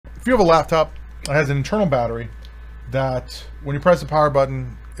If you have a laptop that has an internal battery that when you press the power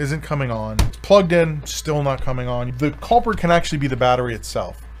button isn't coming on, it's plugged in, still not coming on, the culprit can actually be the battery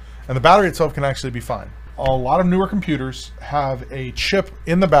itself. And the battery itself can actually be fine. A lot of newer computers have a chip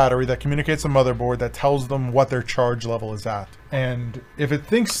in the battery that communicates to the motherboard that tells them what their charge level is at. And if it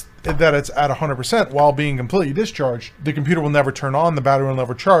thinks that it's at 100% while being completely discharged, the computer will never turn on, the battery will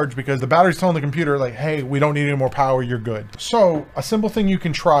never charge, because the battery's telling the computer like, hey, we don't need any more power, you're good. So a simple thing you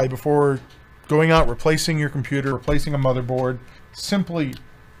can try before going out, replacing your computer, replacing a motherboard, simply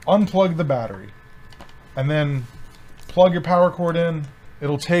unplug the battery and then plug your power cord in.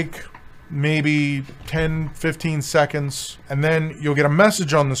 It'll take maybe 10-15 seconds, and then you'll get a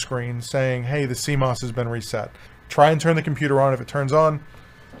message on the screen saying, hey, the CMOS has been reset. Try and turn the computer on. If it turns on,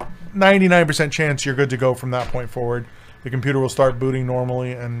 99% chance you're good to go from that point forward. The computer will start booting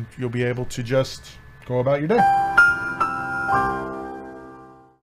normally and you'll be able to just go about your day.